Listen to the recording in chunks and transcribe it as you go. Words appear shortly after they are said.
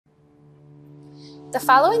The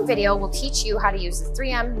following video will teach you how to use the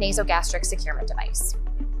 3M Nasogastric Securement Device.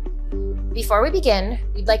 Before we begin,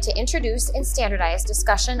 we'd like to introduce and standardize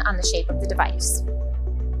discussion on the shape of the device.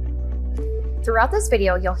 Throughout this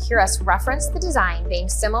video, you'll hear us reference the design being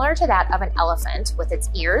similar to that of an elephant with its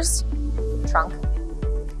ears, trunk,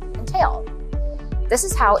 and tail. This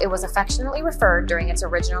is how it was affectionately referred during its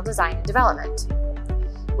original design and development.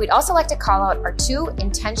 We'd also like to call out our two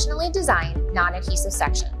intentionally designed non-adhesive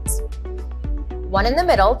sections. One in the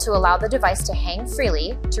middle to allow the device to hang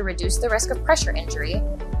freely to reduce the risk of pressure injury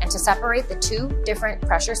and to separate the two different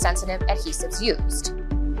pressure-sensitive adhesives used.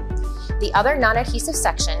 The other non-adhesive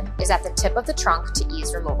section is at the tip of the trunk to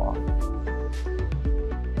ease removal.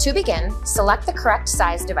 To begin, select the correct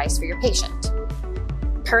size device for your patient.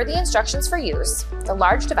 Per the instructions for use, the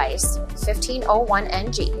large device, 1501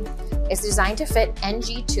 NG, is designed to fit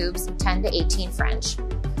NG tubes 10 to 18 French,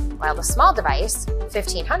 while the small device,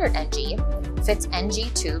 1500 NG, fits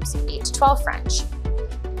NG tubes 8 to 12 French.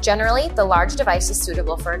 Generally, the large device is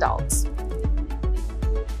suitable for adults.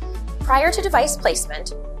 Prior to device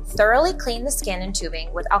placement, thoroughly clean the skin and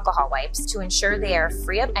tubing with alcohol wipes to ensure they are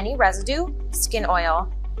free of any residue, skin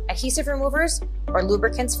oil, adhesive removers, or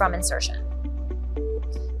lubricants from insertion.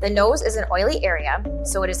 The nose is an oily area,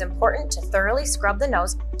 so it is important to thoroughly scrub the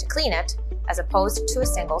nose to clean it as opposed to a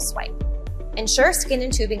single swipe. Ensure skin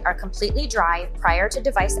and tubing are completely dry prior to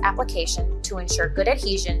device application to ensure good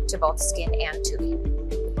adhesion to both skin and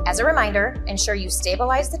tubing. As a reminder, ensure you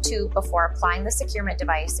stabilize the tube before applying the securement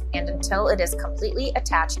device and until it is completely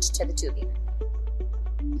attached to the tubing.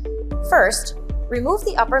 First, remove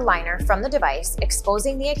the upper liner from the device,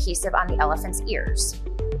 exposing the adhesive on the elephant's ears.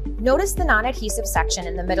 Notice the non-adhesive section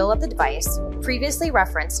in the middle of the device, previously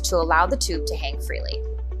referenced to allow the tube to hang freely.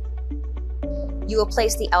 You will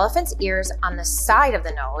place the elephant's ears on the side of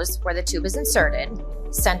the nose where the tube is inserted,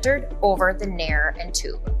 centered over the nair and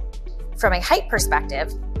tube. From a height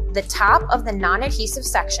perspective, the top of the non-adhesive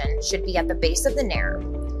section should be at the base of the nair.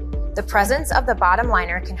 The presence of the bottom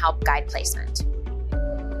liner can help guide placement.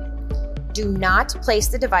 Do not place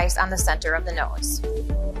the device on the center of the nose.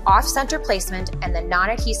 Off-center placement and the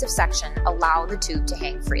non-adhesive section allow the tube to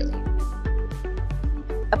hang freely.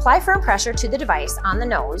 Apply firm pressure to the device on the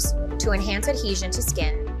nose to enhance adhesion to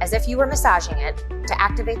skin as if you were massaging it to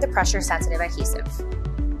activate the pressure-sensitive adhesive.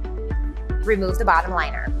 Remove the bottom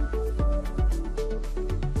liner.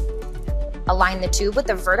 Align the tube with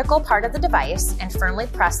the vertical part of the device and firmly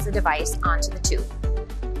press the device onto the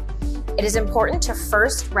tube. It is important to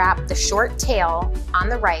first wrap the short tail on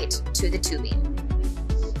the right to the tubing.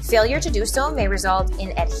 Failure to do so may result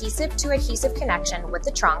in adhesive-to-adhesive connection with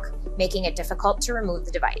the trunk, making it difficult to remove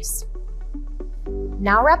the device.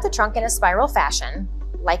 Now wrap the trunk in a spiral fashion,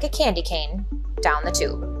 like a candy cane, down the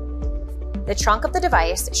tube. The trunk of the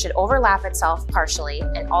device should overlap itself partially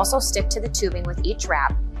and also stick to the tubing with each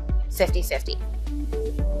wrap, 50-50.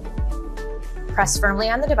 Press firmly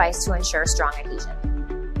on the device to ensure strong adhesion.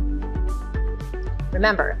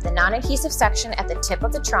 Remember, the non-adhesive section at the tip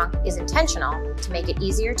of the trunk is intentional to make it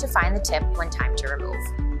easier to find the tip when time to remove.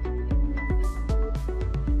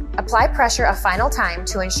 Apply pressure a final time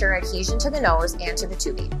to ensure adhesion to the nose and to the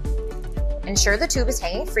tubing. Ensure the tube is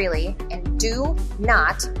hanging freely and do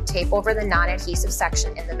not tape over the non-adhesive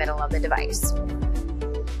section in the middle of the device.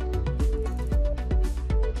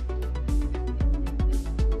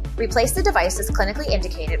 Replace the device as clinically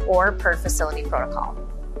indicated or per facility protocol.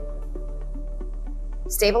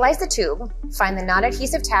 Stabilize the tube, find the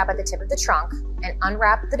non-adhesive tab at the tip of the trunk, and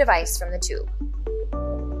unwrap the device from the tube.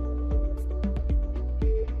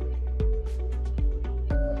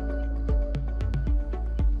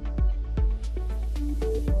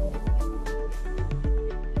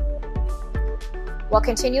 While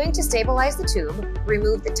continuing to stabilize the tube,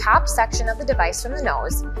 remove the top section of the device from the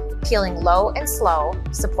nose, peeling low and slow,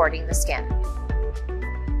 supporting the skin.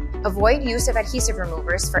 Avoid use of adhesive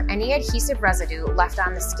removers for any adhesive residue left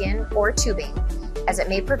on the skin or tubing, as it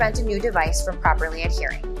may prevent a new device from properly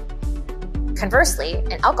adhering. Conversely,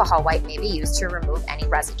 an alcohol wipe may be used to remove any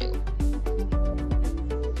residue.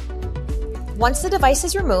 Once the device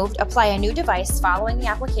is removed, apply a new device following the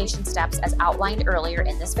application steps as outlined earlier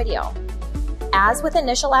in this video. As with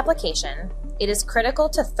initial application, it is critical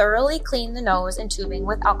to thoroughly clean the nose and tubing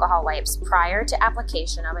with alcohol wipes prior to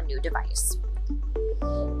application of a new device.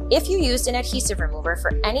 If you used an adhesive remover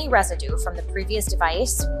for any residue from the previous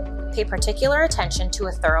device, pay particular attention to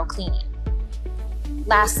a thorough cleaning.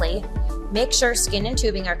 Lastly, make sure skin and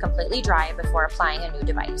tubing are completely dry before applying a new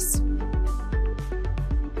device.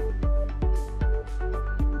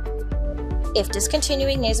 If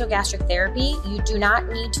discontinuing nasogastric therapy, you do not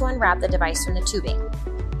need to unwrap the device from the tubing.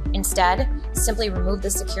 Instead, simply remove the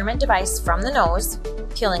securement device from the nose,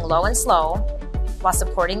 peeling low and slow while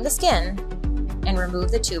supporting the skin, and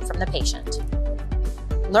remove the tube from the patient.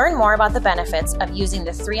 Learn more about the benefits of using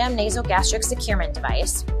the 3M Nasogastric Securement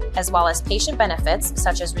Device, as well as patient benefits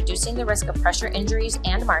such as reducing the risk of pressure injuries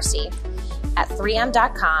and MARSI at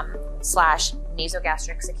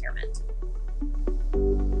 3m.com/nasogastric securement.